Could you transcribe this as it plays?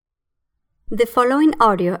The following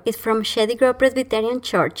audio is from Shady Grove Presbyterian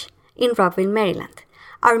Church in Rockville, Maryland.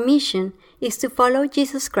 Our mission is to follow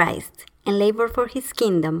Jesus Christ and labor for His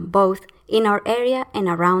kingdom both in our area and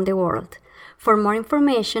around the world. For more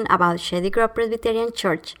information about Shady Grove Presbyterian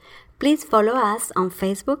Church, please follow us on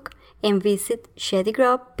Facebook and visit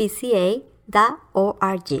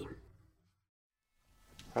shadygrovepca.org.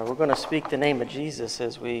 We're going to speak the name of Jesus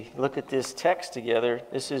as we look at this text together.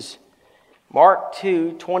 This is Mark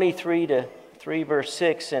 2, 23 to 3, verse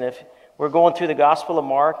 6. And if we're going through the Gospel of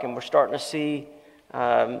Mark and we're starting to see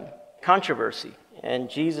controversy.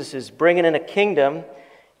 And Jesus is bringing in a kingdom,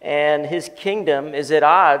 and His kingdom is at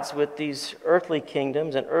odds with these earthly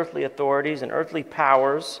kingdoms and earthly authorities and earthly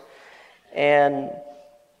powers. And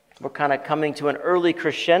we're kind of coming to an early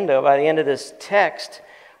crescendo. By the end of this text,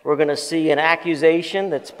 we're going to see an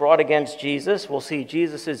accusation that's brought against Jesus. We'll see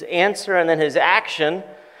Jesus' answer and then His action.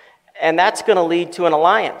 And that's going to lead to an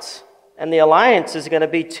alliance. And the alliance is going to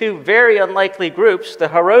be two very unlikely groups, the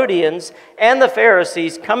Herodians and the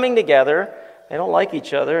Pharisees, coming together. They don't like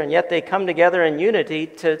each other, and yet they come together in unity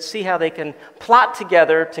to see how they can plot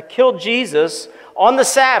together to kill Jesus on the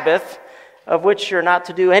Sabbath, of which you're not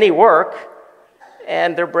to do any work.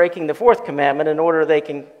 And they're breaking the fourth commandment in order they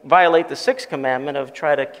can violate the sixth commandment of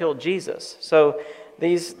try to kill Jesus. So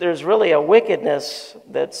there's really a wickedness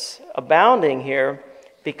that's abounding here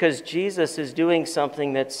because Jesus is doing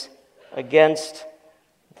something that's against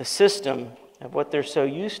the system of what they're so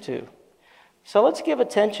used to. So let's give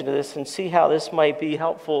attention to this and see how this might be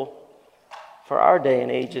helpful for our day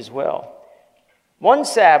and age as well. One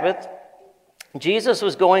Sabbath, Jesus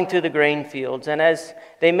was going through the grain fields, and as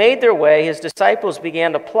they made their way, His disciples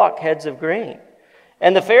began to pluck heads of grain.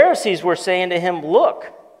 And the Pharisees were saying to Him,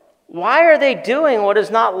 "Look, why are they doing what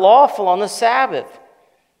is not lawful on the Sabbath?"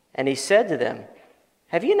 And He said to them,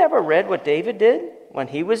 "Have you never read what David did when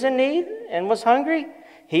he was in need and was hungry?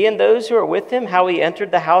 He and those who were with him, how he entered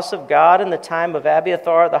the house of God in the time of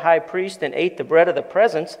Abiathar the high priest and ate the bread of the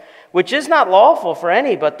presence, which is not lawful for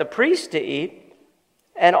any but the priest to eat,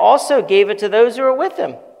 and also gave it to those who were with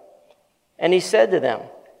him. And He said to them,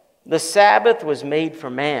 the Sabbath was made for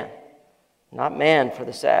man, not man for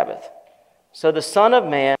the Sabbath. So the Son of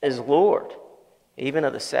Man is Lord, even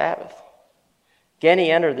of the Sabbath." Again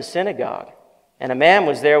He entered the synagogue, and a man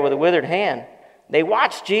was there with a withered hand. They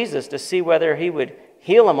watched Jesus to see whether He would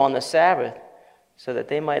heal him on the Sabbath, so that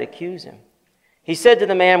they might accuse Him. He said to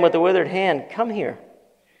the man with the withered hand, "Come here."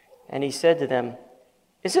 And He said to them,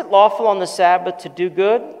 "Is it lawful on the Sabbath to do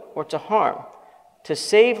good or to harm, to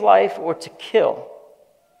save life or to kill?"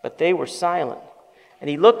 But they were silent. And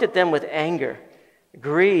He looked at them with anger,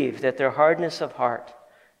 grieved at their hardness of heart,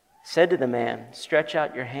 said to the man, "Stretch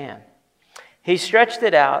out your hand." He stretched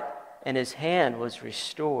it out, and his hand was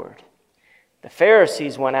restored. The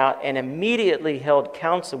Pharisees went out and immediately held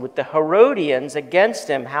counsel with the Herodians against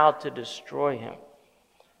Him, how to destroy Him.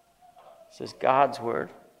 This is God's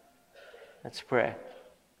word. Let's pray.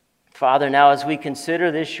 Father, now as we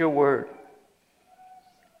consider this, Your word,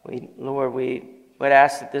 Lord, we would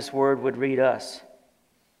ask that this word would read us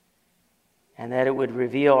and that it would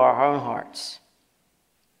reveal our own hearts.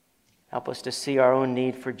 Help us to see our own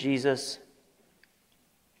need for Jesus.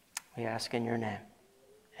 We ask in Your name.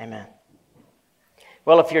 Amen.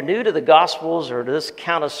 Well, if you're new to the Gospels or to this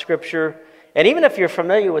account of Scripture, and even if you're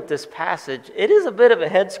familiar with this passage, it is a bit of a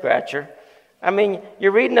head-scratcher. I mean,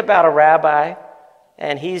 you're reading about a rabbi,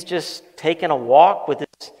 and he's just taking a walk with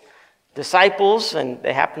his disciples, and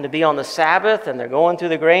they happen to be on the Sabbath, and they're going through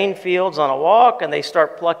the grain fields on a walk, and they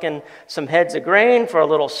start plucking some heads of grain for a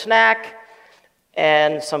little snack,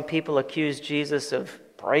 and some people accuse Jesus of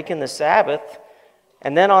breaking the Sabbath.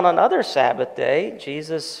 And then on another Sabbath day,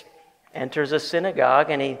 Jesus enters a synagogue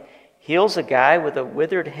and He heals a guy with a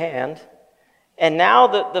withered hand. And now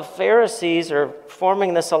the Pharisees are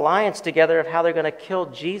forming this alliance together of how they're going to kill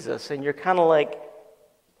Jesus. And you're kind of like,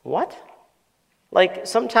 what? Like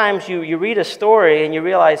sometimes you read a story and you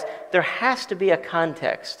realize there has to be a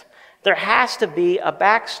context. There has to be a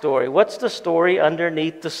backstory. What's the story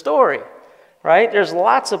underneath the story? Right? There's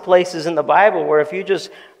lots of places in the Bible where if you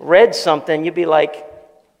just read something, you'd be like,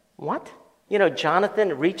 what? You know,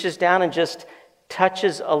 Jonathan reaches down and just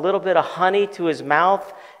touches a little bit of honey to his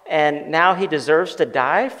mouth, and now he deserves to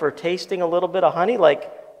die for tasting a little bit of honey?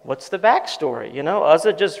 Like, what's the backstory? You know,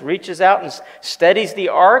 Uzzah just reaches out and steadies the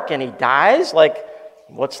ark and he dies? Like,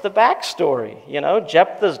 what's the backstory? You know,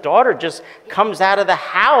 Jephthah's daughter just comes out of the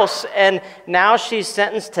house and now she's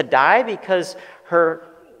sentenced to die because her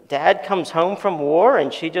dad comes home from war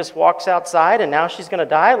and she just walks outside and now she's going to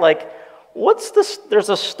die? Like, what's this? There's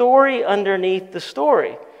a story underneath the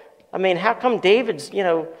story. I mean, how come David's,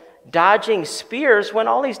 dodging spears when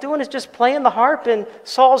all he's doing is just playing the harp in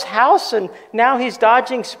Saul's house, and now he's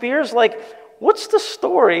dodging spears? Like, what's the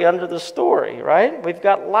story under the story, right? We've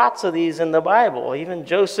got lots of these in the Bible. Even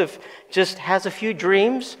Joseph just has a few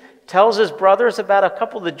dreams, tells his brothers about a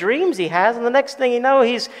couple of the dreams he has, and the next thing you know,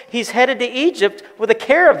 he's headed to Egypt with a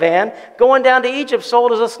caravan, going down to Egypt,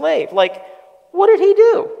 sold as a slave. Like, what did he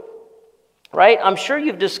do? Right? I'm sure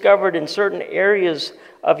you've discovered in certain areas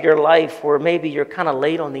of your life where maybe you're kind of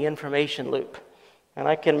late on the information loop. And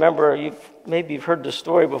I can remember, you've heard the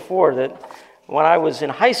story before, that when I was in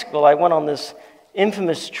high school, I went on this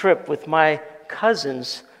infamous trip with my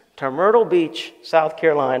cousins to Myrtle Beach, South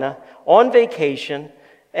Carolina, on vacation.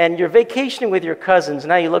 And you're vacationing with your cousins.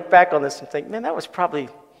 Now you look back on this and think, man, that was probably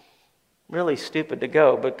really stupid to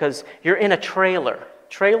go, because you're in a trailer.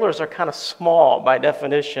 Trailers are kind of small by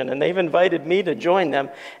definition, and they've invited me to join them,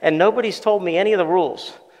 and nobody's told me any of the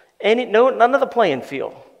rules, none of the playing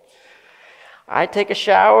field. I take a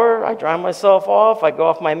shower, I dry myself off, I go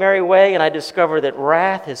off my merry way, and I discover that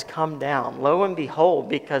wrath has come down, lo and behold,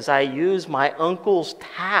 because I use my uncle's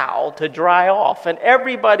towel to dry off. And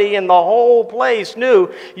everybody in the whole place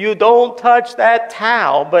knew, you don't touch that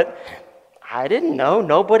towel. But I didn't know.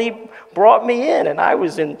 Nobody brought me in, and I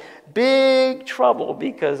was in big trouble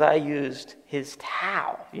because I used his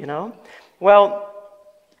towel, Well,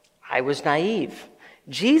 I was naive.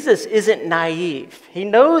 Jesus isn't naive. He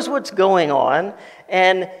knows what's going on,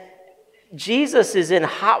 and Jesus is in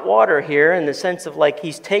hot water here in the sense of like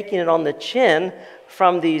he's taking it on the chin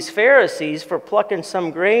from these Pharisees for plucking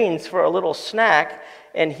some grains for a little snack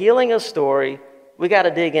and healing a story. We got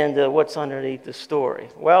to dig into what's underneath the story.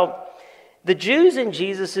 Well, the Jews in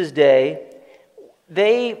Jesus' day,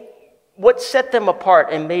 what set them apart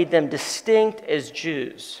and made them distinct as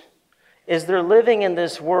Jews is they're living in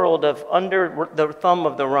this world of under the thumb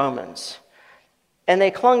of the Romans. And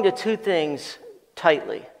they clung to two things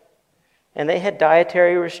tightly. And they had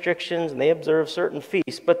dietary restrictions, and they observed certain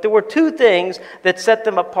feasts. But there were two things that set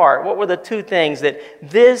them apart. What were the two things? That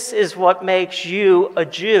this is what makes you a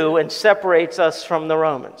Jew and separates us from the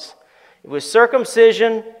Romans. It was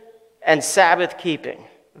circumcision and Sabbath keeping.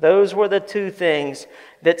 Those were the two things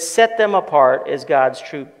that set them apart as God's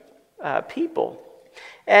true people.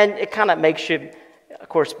 And it kind of makes you, of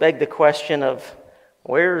course, beg the question of,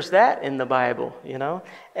 where's that in the Bible,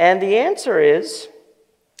 And the answer is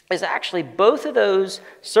actually both of those,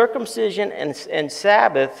 circumcision and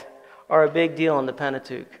Sabbath, are a big deal in the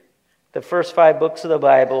Pentateuch. The first 5 books of the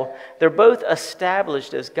Bible, they're both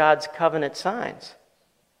established as God's covenant signs.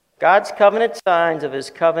 God's covenant signs of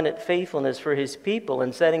his covenant faithfulness for his people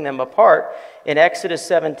and setting them apart. In Exodus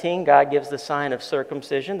 17, God gives the sign of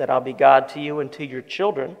circumcision, that I'll be God to you and to your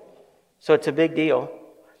children. So it's a big deal.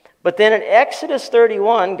 But then in Exodus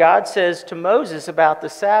 31, God says to Moses about the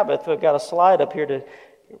Sabbath. I've got a slide up here to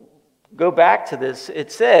go back to this.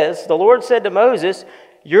 It says, the Lord said to Moses,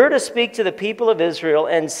 you're to speak to the people of Israel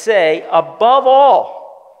and say, above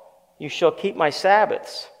all, you shall keep my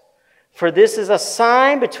Sabbaths. For this is a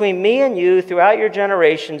sign between me and you throughout your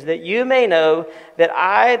generations, that you may know that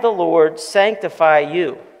I, the Lord, sanctify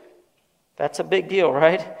you. That's a big deal,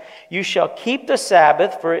 right? You shall keep the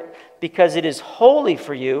Sabbath because it is holy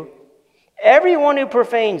for you. Everyone who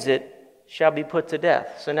profanes it shall be put to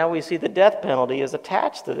death. So now we see the death penalty is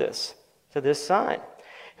attached to this sign.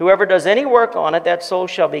 Whoever does any work on it, that soul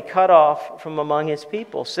shall be cut off from among his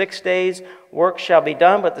people. 6 days work shall be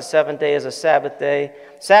done, but the 7th day is a Sabbath day,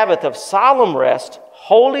 Sabbath of solemn rest,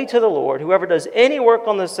 holy to the Lord. Whoever does any work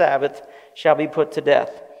on the Sabbath shall be put to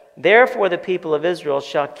death. Therefore the people of Israel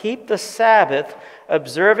shall keep the Sabbath,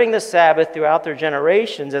 observing the Sabbath throughout their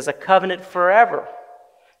generations as a covenant forever.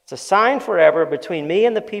 It's a sign forever between me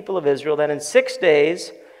and the people of Israel, that in 6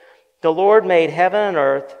 days the Lord made heaven and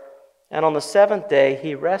earth, and on the 7th day,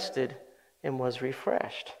 he rested and was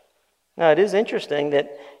refreshed. Now, it is interesting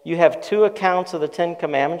that you have 2 accounts of the 10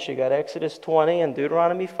 Commandments. You got Exodus 20 and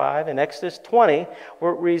Deuteronomy 5. In Exodus 20,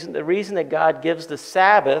 the reason that God gives the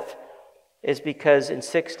Sabbath is because in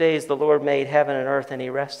 6 days the Lord made heaven and earth, and he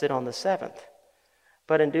rested on the 7th.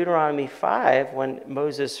 But in Deuteronomy 5, when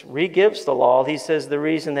Moses re-gives the law, he says the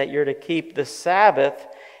reason that you're to keep the Sabbath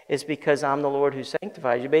is because I'm the Lord who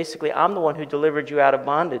sanctifies you. Basically, I'm the one who delivered you out of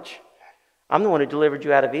bondage. I'm the one who delivered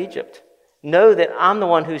you out of Egypt. Know that I'm the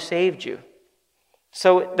one who saved you.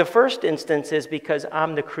 So the first instance is because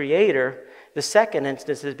I'm the creator. The second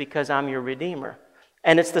instance is because I'm your redeemer.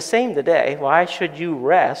 And it's the same today. Why should you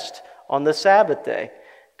rest on the Sabbath day?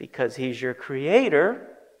 Because he's your creator,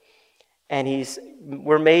 And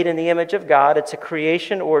we're made in the image of God. It's a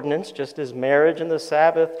creation ordinance, just as marriage and the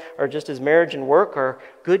Sabbath, or just as marriage and work are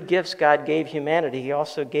good gifts God gave humanity. He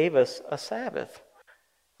also gave us a Sabbath.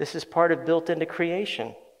 This is part of built into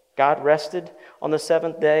creation. God rested on the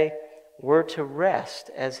seventh day. We're to rest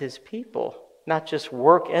as his people, not just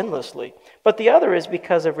work endlessly. But the other is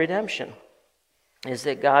because of redemption, is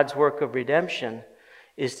that God's work of redemption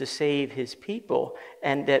is to save his people,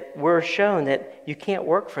 and that we're shown that you can't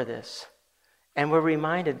work for this. And we're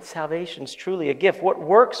reminded salvation's truly a gift. What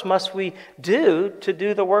works must we do to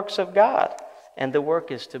do the works of God? And the work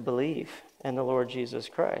is to believe in the Lord Jesus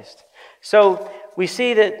Christ. So we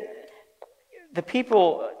see that the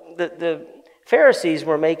people, the Pharisees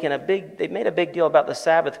were made a big deal about the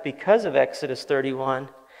Sabbath because of Exodus 31,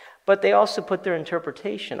 but they also put their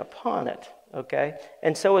interpretation upon it. Okay?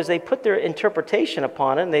 And so as they put their interpretation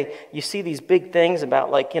upon it, and you see these big things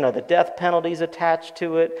about the death penalties attached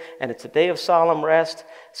to it, and it's a day of solemn rest.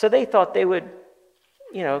 So they thought they would,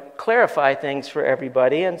 clarify things for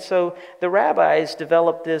everybody. And so the rabbis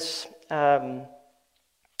developed this,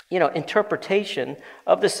 interpretation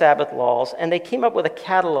of the Sabbath laws, and they came up with a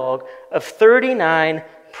catalog of 39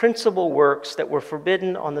 principal works that were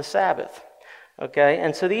forbidden on the Sabbath. Okay,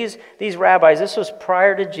 and so these rabbis, this was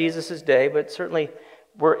prior to Jesus' day, but certainly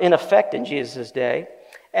were in effect in Jesus' day.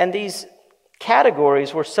 And these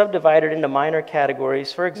categories were subdivided into minor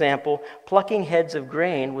categories. For example, plucking heads of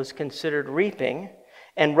grain was considered reaping,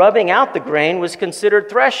 and rubbing out the grain was considered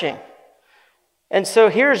threshing. And so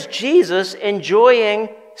here's Jesus enjoying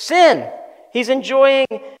sin. He's enjoying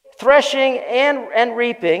threshing and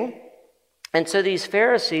reaping. And so these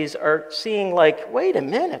Pharisees are seeing wait a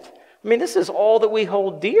minute. I mean, this is all that we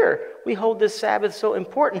hold dear. We hold this Sabbath so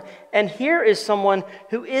important. And here is someone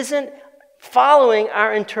who isn't following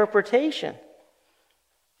our interpretation.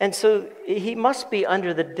 And so he must be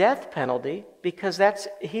under the death penalty because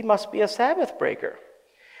he must be a Sabbath breaker.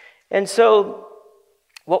 And so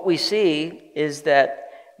what we see is that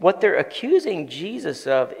what they're accusing Jesus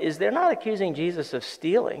of is they're not accusing Jesus of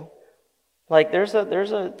stealing. There's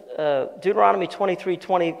a Deuteronomy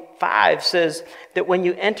 23:25 says that when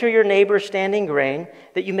you enter your neighbor's standing grain,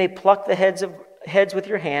 that you may pluck the heads with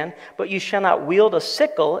your hand, but you shall not wield a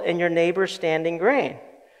sickle in your neighbor's standing grain.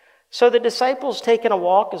 So the disciples taking a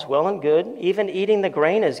walk is well and good. Even eating the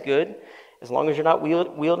grain is good, as long as you're not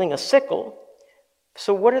wielding a sickle.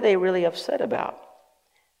 So what are they really upset about?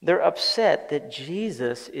 They're upset that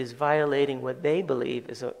Jesus is violating what they believe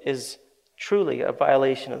is truly a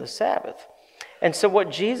violation of the Sabbath. And so what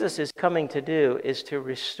Jesus is coming to do is to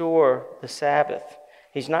restore the Sabbath.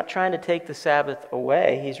 He's not trying to take the Sabbath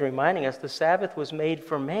away. He's reminding us the Sabbath was made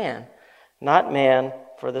for man, not man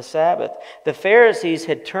for the Sabbath. The Pharisees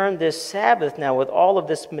had turned this Sabbath now with all of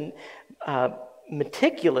this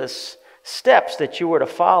meticulous steps that you were to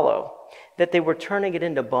follow, that they were turning it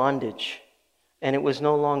into bondage. And it was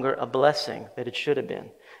no longer a blessing that it should have been.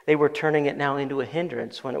 They were turning it now into a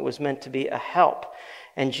hindrance when it was meant to be a help.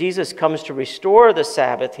 And Jesus comes to restore the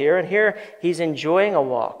Sabbath here, and here he's enjoying a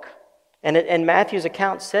walk. And Matthew's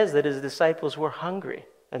account says that his disciples were hungry,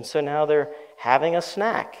 and so now they're having a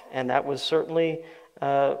snack, and that was certainly,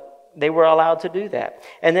 they were allowed to do that.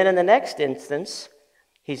 And then in the next instance,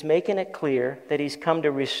 he's making it clear that he's come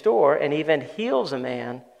to restore and even heals a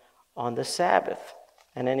man on the Sabbath.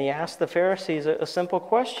 And then he asks the Pharisees a simple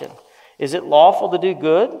question. Is it lawful to do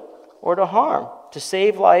good or to harm, to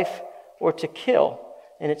save life or to kill?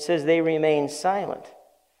 And it says they remain silent.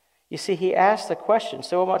 You see, he asked the question.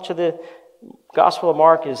 So much of the Gospel of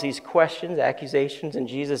Mark is these questions, accusations, and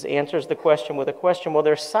Jesus answers the question with a question. Well,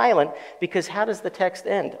 they're silent because how does the text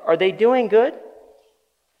end? Are they doing good?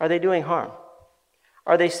 Are they doing harm?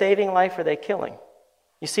 Are they saving life or are they killing?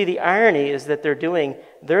 You see, the irony is that they're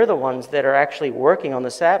the ones that are actually working on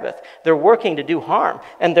the Sabbath. They're working to do harm,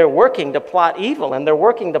 and they're working to plot evil, and they're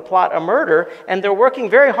working to plot a murder, and they're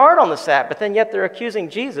working very hard on the Sabbath, and yet they're accusing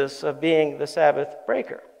Jesus of being the Sabbath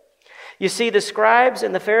breaker. You see, the scribes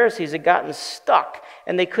and the Pharisees had gotten stuck,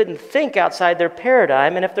 and they couldn't think outside their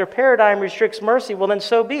paradigm, and if their paradigm restricts mercy, well, then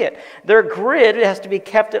so be it. Their grid has to be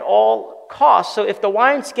kept at all costs, so if the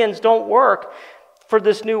wineskins don't work for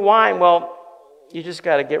this new wine, well, you just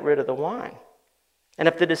got to get rid of the wine. And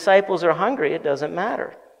if the disciples are hungry, it doesn't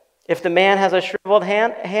matter. If the man has a shriveled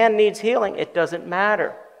hand needs healing, it doesn't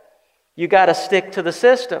matter. You got to stick to the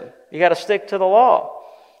system. You got to stick to the law.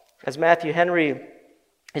 As Matthew Henry,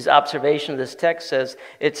 his observation of this text says,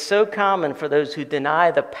 it's so common for those who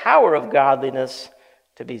deny the power of godliness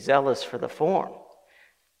to be zealous for the form.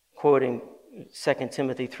 Quoting 2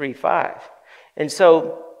 Timothy 3:5. And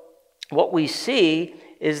so what we see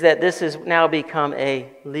is that this has now become a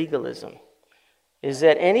legalism. Is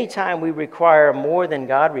that any time we require more than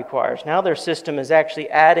God requires, now their system is actually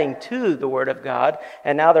adding to the Word of God,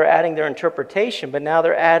 and now they're adding their interpretation, but now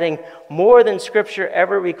they're adding more than Scripture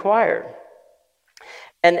ever required.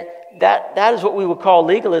 And that is what we would call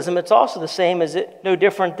legalism. It's also the same as no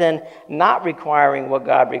different than not requiring what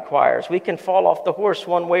God requires. We can fall off the horse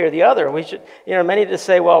one way or the other. We should, many just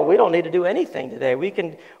say, well, we don't need to do anything today. We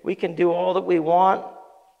can do all that we want.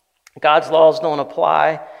 God's laws don't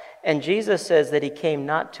apply. And Jesus says that he came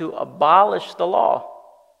not to abolish the law,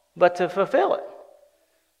 but to fulfill it.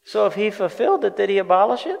 So if he fulfilled it, did he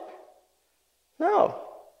abolish it? No.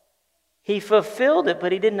 He fulfilled it,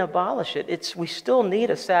 but he didn't abolish it. We still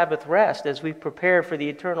need a Sabbath rest as we prepare for the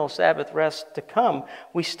eternal Sabbath rest to come.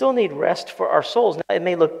 We still need rest for our souls. Now, it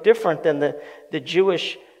may look different than the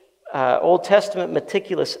Jewish Old Testament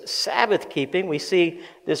meticulous Sabbath keeping. We see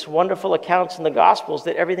this wonderful accounts in the Gospels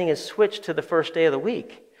that everything is switched to the first day of the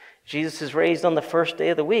week. Jesus is raised on the first day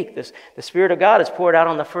of the week. The Spirit of God is poured out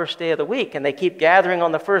on the first day of the week. And they keep gathering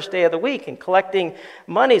on the first day of the week and collecting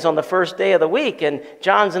monies on the first day of the week. And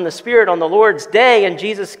John's in the Spirit on the Lord's day. And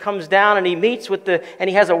Jesus comes down and he meets and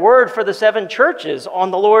he has a word for the 7 churches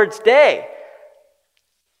on the Lord's day.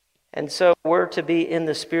 And so we're to be in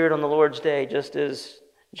the Spirit on the Lord's day, just as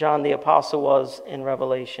John the Apostle was in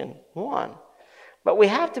Revelation 1. But we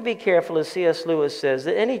have to be careful, as C.S. Lewis says,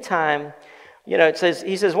 that any time...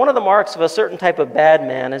 he says, one of the marks of a certain type of bad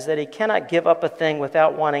man is that he cannot give up a thing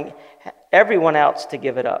without wanting everyone else to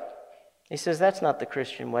give it up. He says that's not the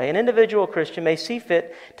Christian way. An individual Christian may see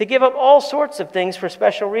fit to give up all sorts of things for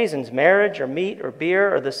special reasons, marriage or meat or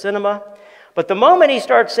beer or the cinema. But the moment he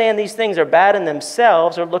starts saying these things are bad in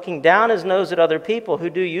themselves or looking down his nose at other people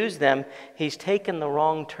who do use them, he's taken the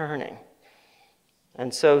wrong turning.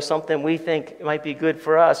 And so something we think might be good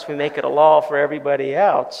for us, we make it a law for everybody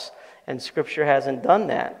else. And Scripture hasn't done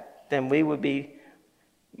that, then we would be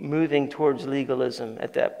moving towards legalism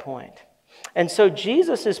at that point. And so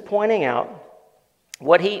Jesus is pointing out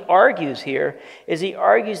what he argues here is he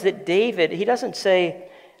argues that David, he doesn't say,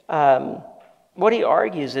 what he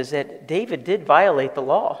argues is that David did violate the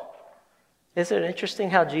law. Isn't it interesting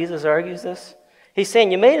how Jesus argues this? He's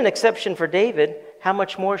saying, you made an exception for David, how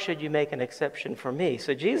much more should you make an exception for me?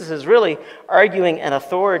 So Jesus is really arguing an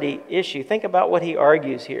authority issue. Think about what he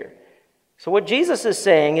argues here. So what Jesus is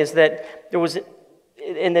saying is that there was,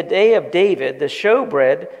 in the day of David, the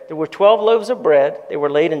showbread, there were 12 loaves of bread. They were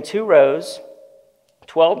laid in 2 rows.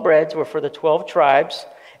 12 breads were for the 12 tribes.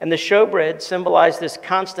 And the showbread symbolized this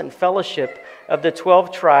constant fellowship of the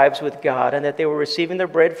 12 tribes with God and that they were receiving their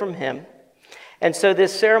bread from him. And so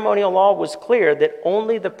this ceremonial law was clear that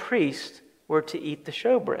only the priests were to eat the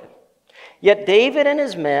showbread. Yet David and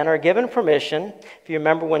his men are given permission. If you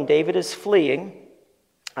remember when David is fleeing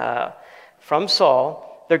from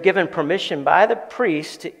Saul, they're given permission by the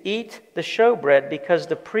priest to eat the showbread because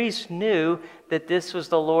the priest knew that this was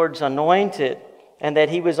the Lord's anointed and that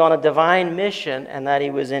he was on a divine mission and that he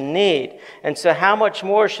was in need. And so how much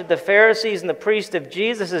more should the Pharisees and the priests of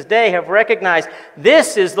Jesus' day have recognized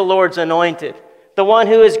this is the Lord's anointed, the one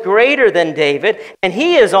who is greater than David, and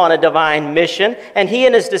he is on a divine mission, and he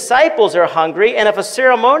and his disciples are hungry, and if a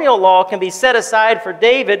ceremonial law can be set aside for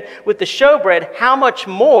David with the showbread, how much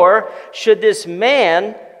more should this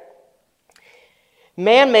man-made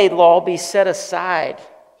law be set aside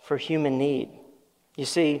for human need? You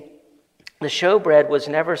see, the showbread was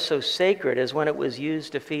never so sacred as when it was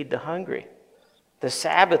used to feed the hungry. The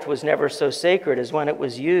Sabbath was never so sacred as when it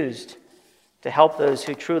was used to help those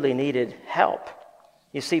who truly needed help.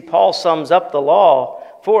 You see, Paul sums up the law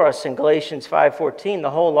for us in Galatians 5:14. The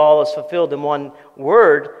whole law is fulfilled in one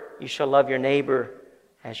word, you shall love your neighbor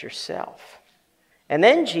as yourself. And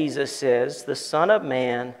then Jesus says, the Son of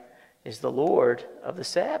Man is the Lord of the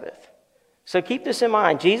Sabbath. So keep this in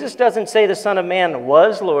mind. Jesus doesn't say the Son of Man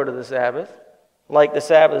was Lord of the Sabbath, like the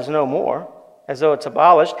Sabbath is no more, as though it's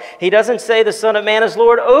abolished. He doesn't say the Son of Man is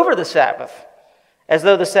Lord over the Sabbath, as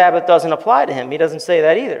though the Sabbath doesn't apply to him. He doesn't say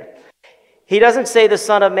that either. He doesn't say the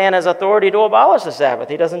Son of Man has authority to abolish the Sabbath.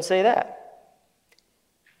 He doesn't say that.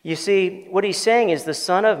 You see, what he's saying is the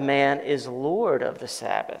Son of Man is Lord of the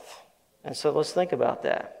Sabbath. And so let's think about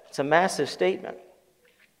that. It's a massive statement.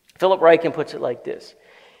 Philip Ryken puts it like this.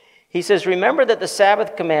 He says, remember that the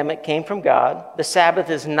Sabbath commandment came from God. The Sabbath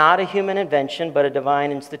is not a human invention, but a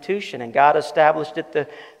divine institution. And God established it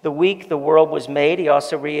the week the world was made. He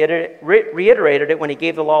also reiterated it when he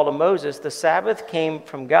gave the law to Moses. The Sabbath came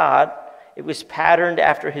from God. It was patterned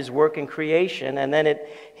after his work in creation, and then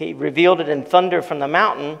he revealed it in thunder from the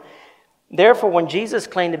mountain. Therefore, when Jesus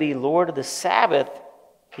claimed to be Lord of the Sabbath,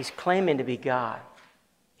 he's claiming to be God.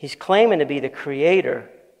 He's claiming to be the creator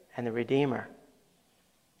and the redeemer.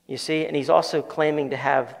 You see, and he's also claiming to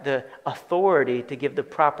have the authority to give the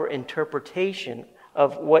proper interpretation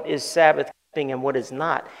of what is Sabbath keeping and what is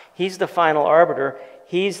not. He's the final arbiter.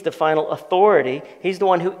 He's the final authority. He's the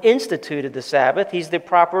one who instituted the Sabbath. He's the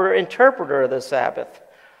proper interpreter of the Sabbath.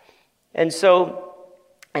 And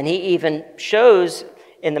he even shows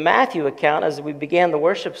in the Matthew account, as we began the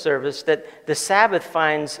worship service, that the Sabbath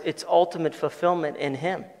finds its ultimate fulfillment in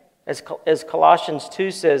him. As Colossians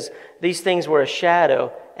 2 says, these things were a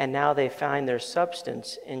shadow, and now they find their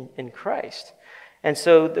substance in Christ. And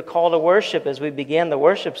so the call to worship as we began the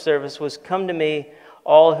worship service was, come to me,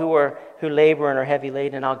 all who labor and are heavy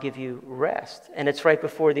laden, and I'll give you rest. And it's right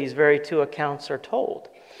before these very two accounts are told.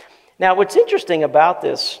 Now, what's interesting about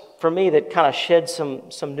this, for me, that kind of shed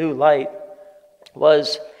some new light,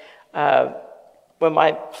 was when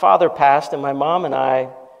my father passed and my mom and I,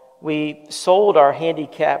 we sold our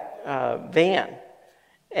handicap van,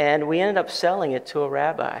 and we ended up selling it to a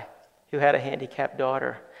rabbi who had a handicapped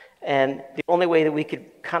daughter. And the only way that we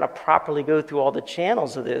could kind of properly go through all the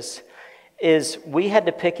channels of this is we had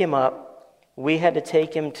to pick him up. We had to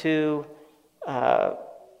take him to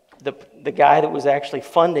the guy that was actually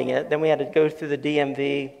funding it. Then we had to go through the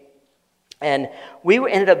DMV. And we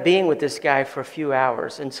ended up being with this guy for a few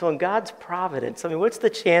hours. And so in God's providence, I mean, what's the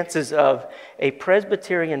chances of a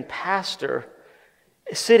Presbyterian pastor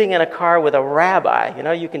sitting in a car with a rabbi? You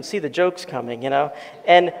know, you can see the jokes coming, you know.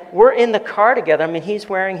 And we're in the car together. I mean, he's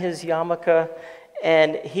wearing his yarmulke,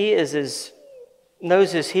 and he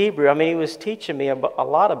knows his Hebrew. I mean, he was teaching me a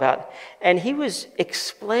lot about it. And he was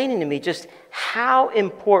explaining to me just how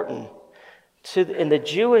important in the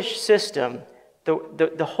Jewish system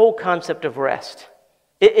the whole concept of rest.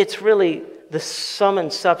 It's really the sum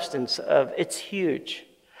and substance of, it's huge.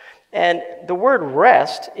 And the word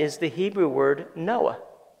rest is the Hebrew word Noah.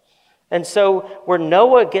 And so where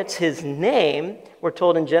Noah gets his name, we're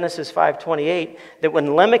told in Genesis 5:28 that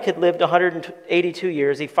when Lamech had lived 182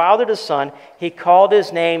 years, he fathered a son. He called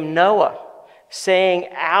his name Noah, saying,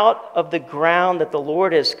 out of the ground that the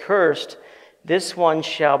Lord has cursed, this one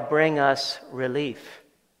shall bring us relief.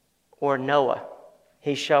 Or Noah,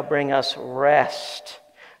 he shall bring us rest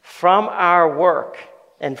from our work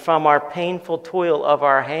and from our painful toil of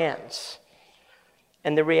our hands.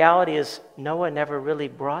 And the reality is, Noah never really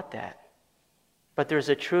brought that. But there's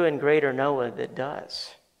a true and greater Noah that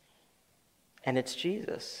does. And it's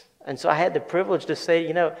Jesus. And so I had the privilege to say,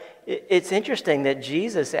 you know, it's interesting that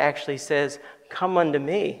Jesus actually says, come unto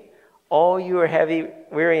me, all you are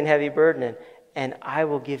weary and heavy burdened, and I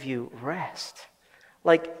will give you rest.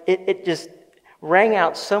 Like, it just rang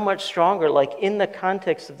out so much stronger. Like, in the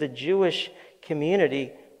context of the Jewish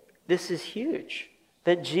community, this is huge.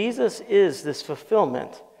 That Jesus is this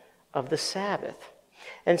fulfillment of the Sabbath.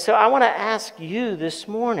 And so I want to ask you this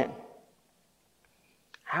morning,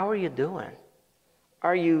 how are you doing?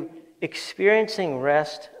 Are you experiencing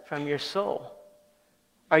rest from your soul?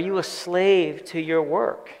 Are you a slave to your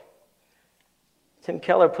work? Tim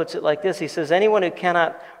Keller puts it like this. He says, anyone who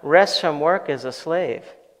cannot rest from work is a slave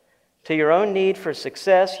to your own need for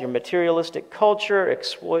success, your materialistic culture,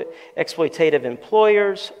 exploitative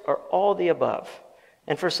employers, or all the above.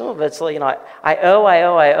 And for some of it, it's like, you know,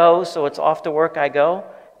 I owe, so it's off to work I go.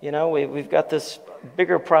 You know, we've got this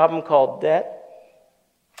bigger problem called debt.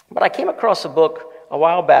 But I came across a book a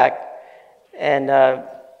while back, and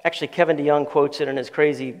actually Kevin DeYoung quotes it in his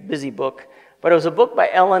crazy busy book. But it was a book by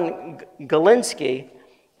Ellen Galinsky,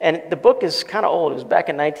 and the book is kind of old. It was back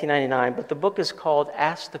in 1999, but the book is called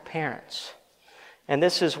Ask the Parents. And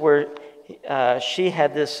this is where she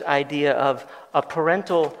had this idea of a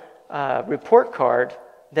parental report card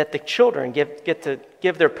that the children get to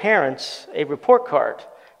give their parents a report card.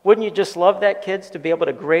 Wouldn't you just love that, kids, to be able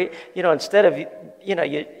to grade, you know, instead of, you know,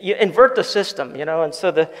 you invert the system, you know, and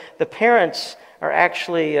so the parents are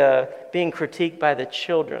actually being critiqued by the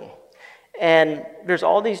children. And there's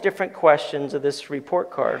all these different questions of this report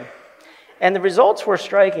card. And the results were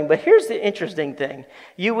striking, but here's the interesting thing.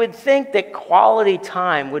 You would think that quality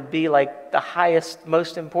time would be like the highest,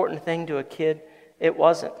 most important thing to a kid. It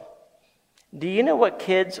wasn't. Do you know what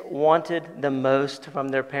kids wanted the most from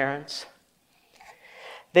their parents?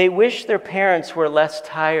 They wished their parents were less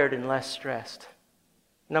tired and less stressed.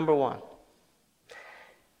 Number one.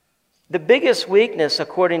 The biggest weakness,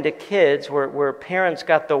 according to kids, where parents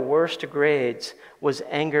got the worst grades, was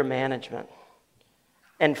anger management.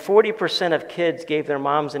 And 40% of kids gave their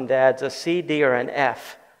moms and dads a C, D, or an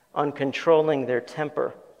F on controlling their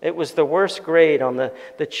temper. It was the worst grade on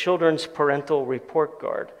the children's parental report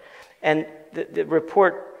card. And the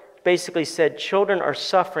report basically said children are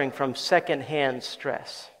suffering from secondhand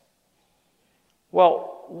stress.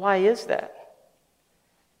 Well, why is that?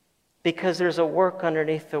 Because there's a work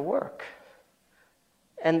underneath the work.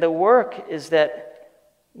 And the work is that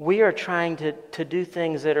we are trying to do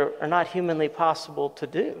things that are not humanly possible to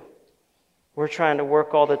do. We're trying to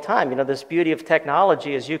work all the time. This beauty of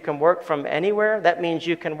technology is you can work from anywhere. That means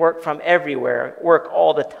you can work from everywhere, work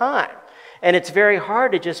all the time. And it's very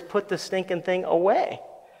hard to just put the stinking thing away.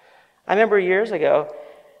 I remember years ago,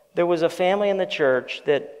 there was a family in the church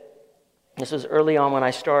this was early on when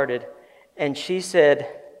I started, and she said,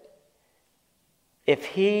 if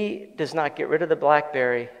he does not get rid of the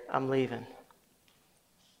BlackBerry, I'm leaving.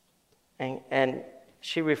 And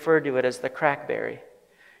she referred to it as the crackberry.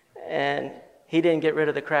 And he didn't get rid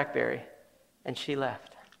of the crackberry, and she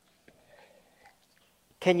left.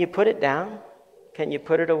 Can you put it down? Can you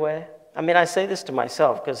put it away? I mean, I say this to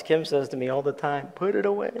myself because Kim says to me all the time, put it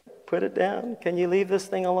away, put it down. Can you leave this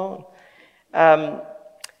thing alone?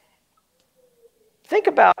 Think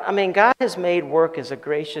about, God has made work as a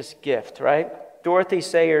gracious gift, right? Dorothy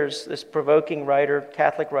Sayers, this provoking writer,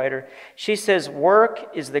 Catholic writer, she says, work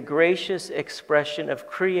is the gracious expression of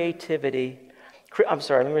creativity.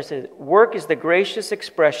 Work is the gracious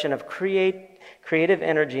expression of creative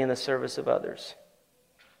energy in the service of others.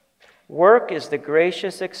 Work is the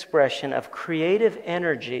gracious expression of creative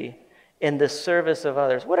energy in the service of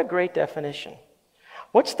others. What a great definition.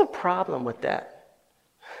 What's the problem with that?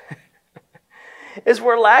 Is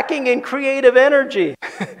we're lacking in creative energy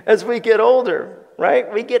as we get older,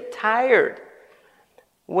 right? We get tired.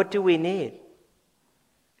 What do we need?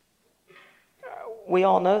 We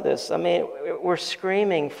all know this. We're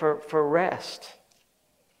screaming for rest.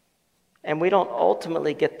 And we don't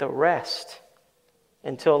ultimately get the rest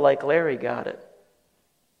until like Larry got it.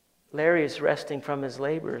 Larry is resting from his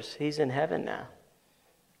labors. He's in heaven now.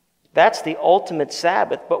 That's the ultimate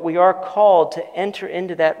Sabbath, but we are called to enter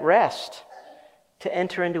into that rest, to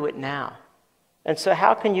enter into it now. And so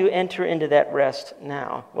how can you enter into that rest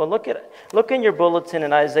now? Well, look in your bulletin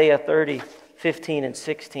in Isaiah 30, 15 and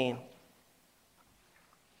 16.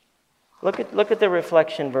 Look at the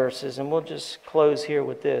reflection verses, and we'll just close here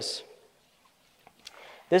with this.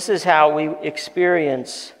 This is how we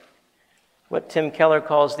experience what Tim Keller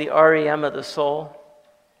calls the REM of the soul.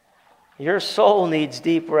 Your soul needs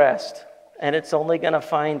deep rest, and it's only going to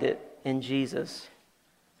find it in Jesus.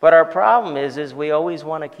 But our problem is we always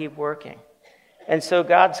want to keep working. And so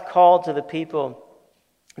God's call to the people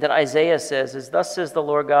that Isaiah says is, thus says the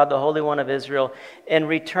Lord God, the Holy One of Israel, in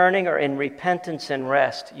returning or in repentance and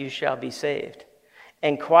rest you shall be saved.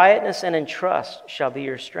 In quietness and in trust shall be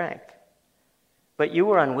your strength. But you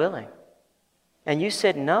were unwilling. And you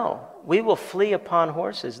said, no, we will flee upon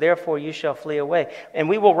horses, therefore you shall flee away. And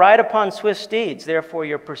we will ride upon swift steeds, therefore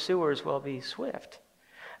your pursuers will be swift.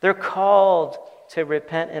 They're called to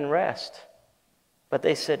repent and rest. But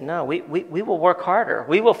they said, no, we will work harder.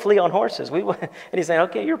 We will flee on horses. And he's saying,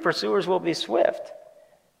 okay, your pursuers will be swift.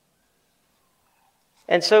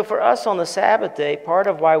 And so for us on the Sabbath day, part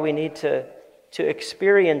of why we need to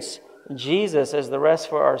experience Jesus as the rest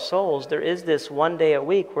for our souls, there is this one day a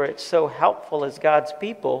week where it's so helpful as God's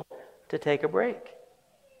people to take a break.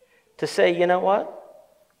 To say, you know what?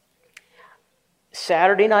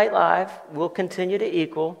 Saturday Night Live will continue to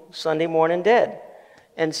equal Sunday Morning Dead.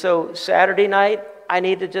 And so Saturday night, I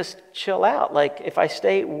need to just chill out. Like if I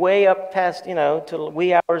stay way up past, till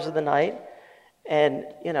wee hours of the night and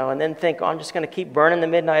then think, I'm just going to keep burning the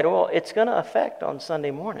midnight oil, it's going to affect on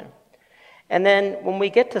Sunday morning. And then when we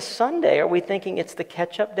get to Sunday, are we thinking it's the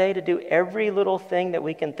catch-up day to do every little thing that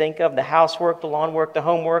we can think of, the housework, the lawn work, the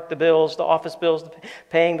homework, the bills, the office bills, the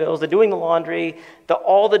paying bills, the doing the laundry,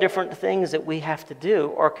 all the different things that we have to do?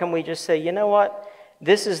 Or can we just say, you know what?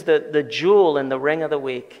 This is the jewel in the ring of the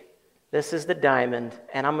week. This is the diamond,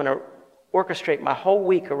 and I'm going to orchestrate my whole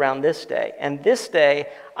week around this day. And this day,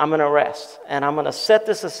 I'm going to rest. And I'm going to set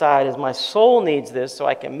this aside as my soul needs this so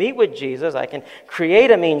I can meet with Jesus. I can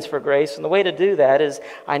create a means for grace. And the way to do that is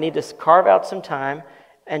I need to carve out some time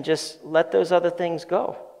and just let those other things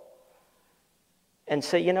go. And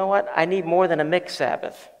say, you know what? I need more than a mixed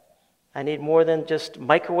Sabbath. I need more than just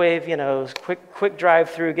microwave, quick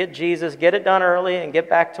drive-through, get Jesus, get it done early, and get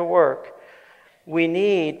back to work. We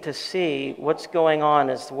need to see what's going on.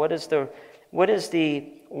 What is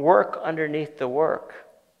the work underneath the work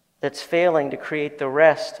that's failing to create the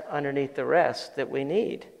rest underneath the rest that we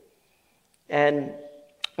need. And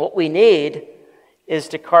what we need is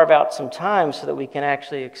to carve out some time so that we can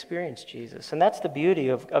actually experience Jesus. And that's the beauty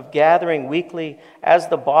of gathering weekly as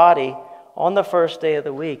the body on the first day of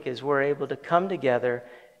the week, is we're able to come together,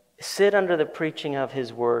 sit under the preaching of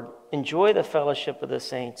his word, enjoy the fellowship of the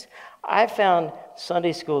saints. I found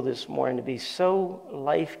Sunday school this morning to be so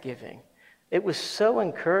life-giving. It was so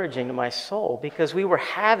encouraging to my soul because we were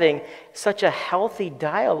having such a healthy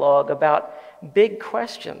dialogue about big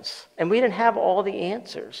questions, and we didn't have all the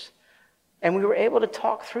answers. And we were able to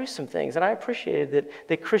talk through some things, and I appreciated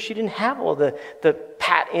that Chris, you didn't have all the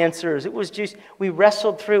pat answers. It was just, we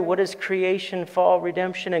wrestled through what does creation, fall,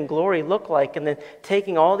 redemption, and glory look like, and then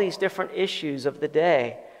taking all these different issues of the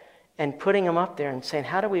day and putting them up there and saying,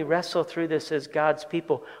 how do we wrestle through this as God's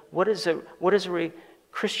people? What does a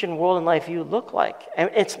Christian world and life view look like?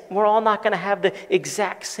 And we're all not going to have the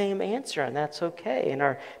exact same answer, and that's okay in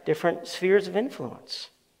our different spheres of influence.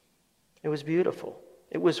 It was beautiful.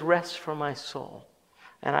 It was rest for my soul.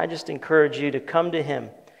 And I just encourage you to come to him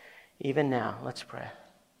even now. Let's pray.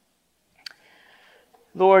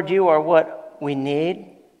 Lord, you are what we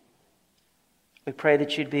need. We pray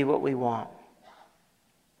that you'd be what we want.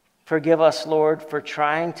 Forgive us, Lord, for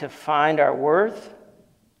trying to find our worth,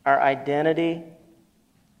 our identity,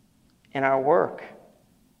 in our work,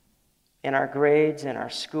 in our grades, in our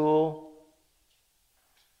school.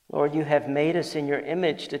 Lord, you have made us in your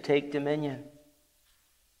image to take dominion.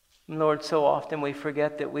 Lord, so often we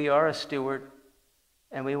forget that we are a steward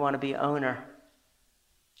and we want to be owner.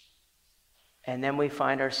 And then we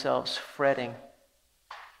find ourselves fretting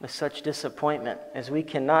with such disappointment as we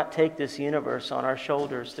cannot take this universe on our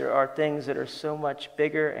shoulders. There are things that are so much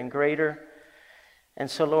bigger and greater. And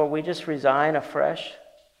so, Lord, we just resign afresh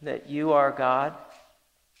that you are God.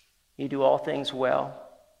 You do all things well.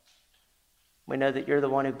 We know that you're the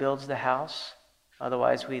one who builds the house.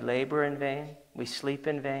 Otherwise, we labor in vain. We sleep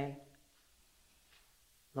in vain.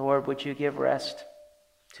 Lord, would you give rest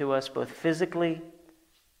to us both physically,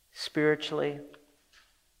 spiritually?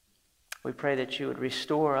 We pray that you would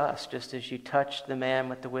restore us just as you touched the man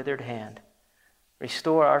with the withered hand.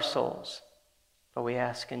 Restore our souls. For we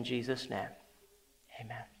ask in Jesus' name.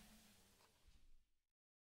 Amen.